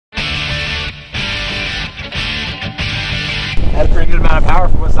Has a pretty good amount of power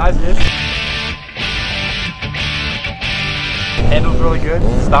for what size it is. Handles really good,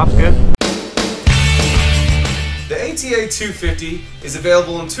 stops good. The ATA 250 is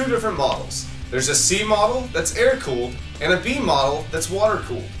available in two different models. There's a C model that's air-cooled and a B model that's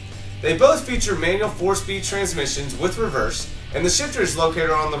water-cooled. They both feature manual 4-speed transmissions with reverse, and the shifter is located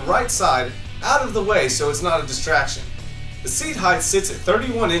on the right side out of the way so it's not a distraction. The seat height sits at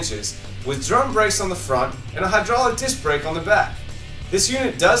 31 inches with drum brakes on the front and a hydraulic disc brake on the back. This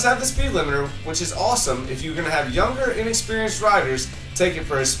unit does have the speed limiter, which is awesome if you're going to have younger, inexperienced riders take it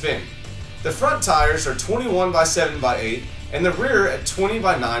for a spin. The front tires are 21 by 7 by 8 and the rear at 20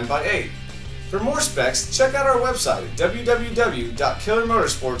 by 9 by 8. For more specs, check out our website at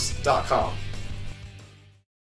www.killermotorsports.com.